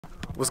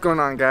What's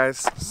going on, guys?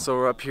 So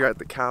we're up here at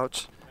the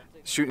couch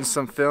shooting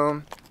some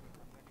film,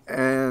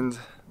 and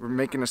we're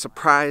making a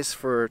surprise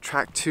for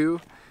track 2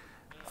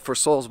 for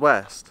Souls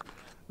West.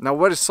 Now,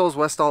 what is Souls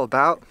West all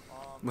about?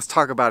 Let's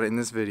talk about it in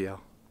this video.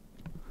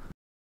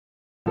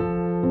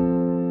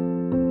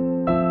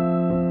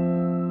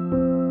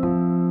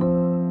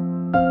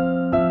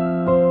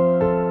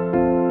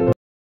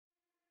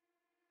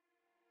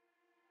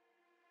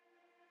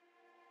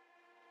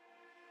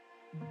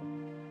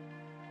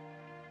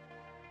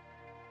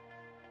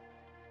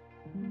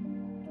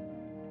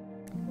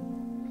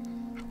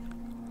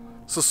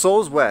 So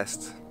Souls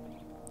West,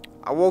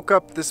 I woke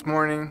up this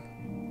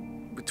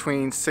morning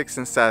between 6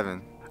 and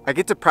 7. I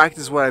get to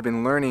practice what I've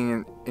been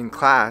learning in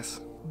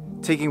class,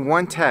 taking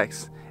one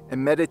text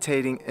and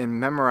meditating and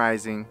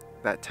memorizing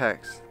that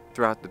text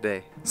throughout the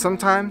day.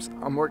 Sometimes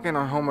I'm working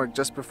on homework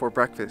just before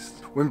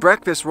breakfast. When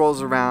breakfast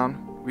rolls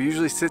around, we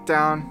usually sit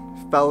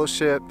down,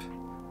 fellowship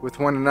with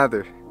one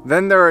another.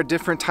 Then there are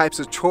different types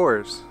of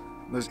chores.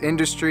 There's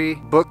industry,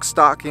 book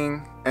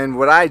stocking, and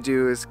what I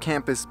do is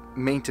campus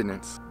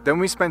maintenance. Then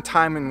we spend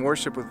time in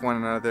worship with one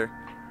another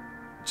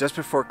just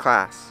before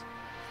class.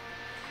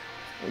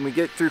 When we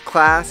get through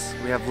class,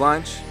 we have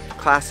lunch,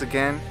 class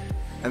again,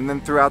 and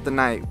then throughout the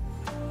night,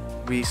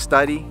 we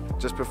study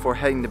just before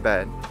heading to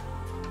bed.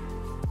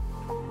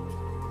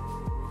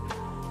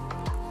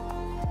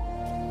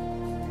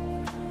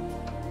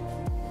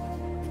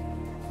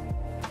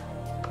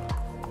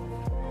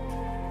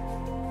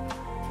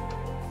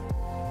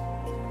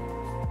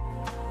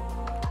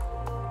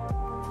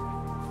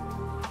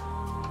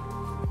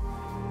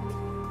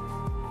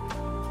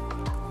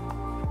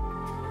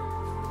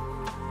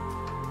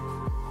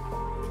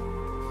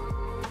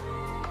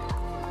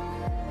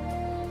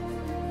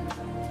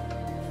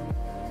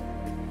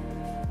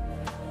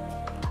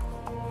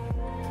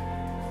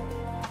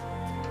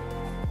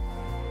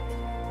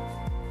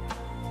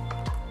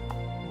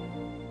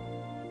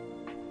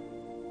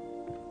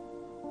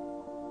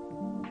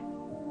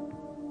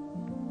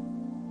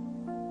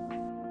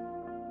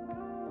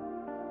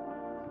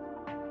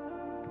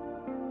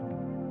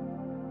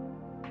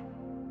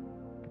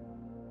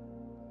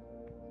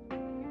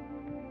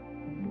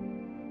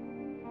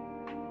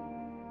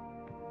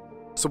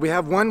 So we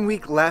have 1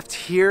 week left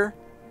here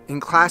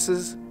in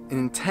classes, in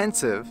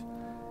intensive,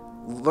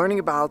 learning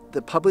about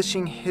the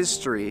publishing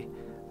history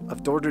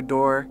of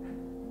door-to-door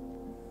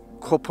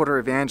colporteur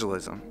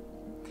evangelism.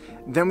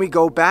 Then we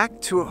go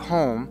back to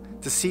home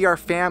to see our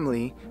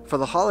family for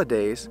the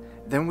holidays.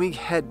 Then we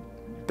head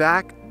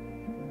back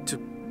to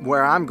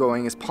where I'm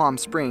going is Palm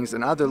Springs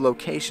and other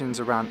locations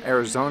around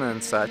Arizona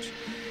and such,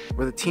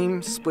 where the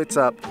team splits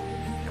up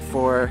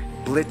for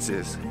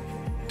blitzes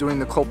doing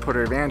the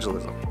colporteur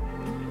evangelism.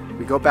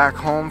 We go back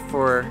home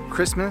for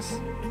Christmas,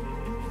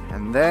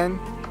 and then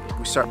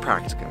we start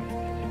practicum.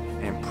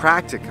 And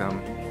practicum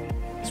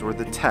is where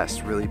the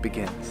test really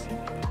begins.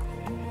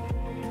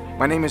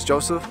 My name is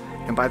Joseph,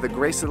 and by the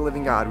grace of the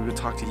living God, we will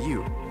talk to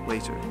you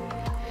later.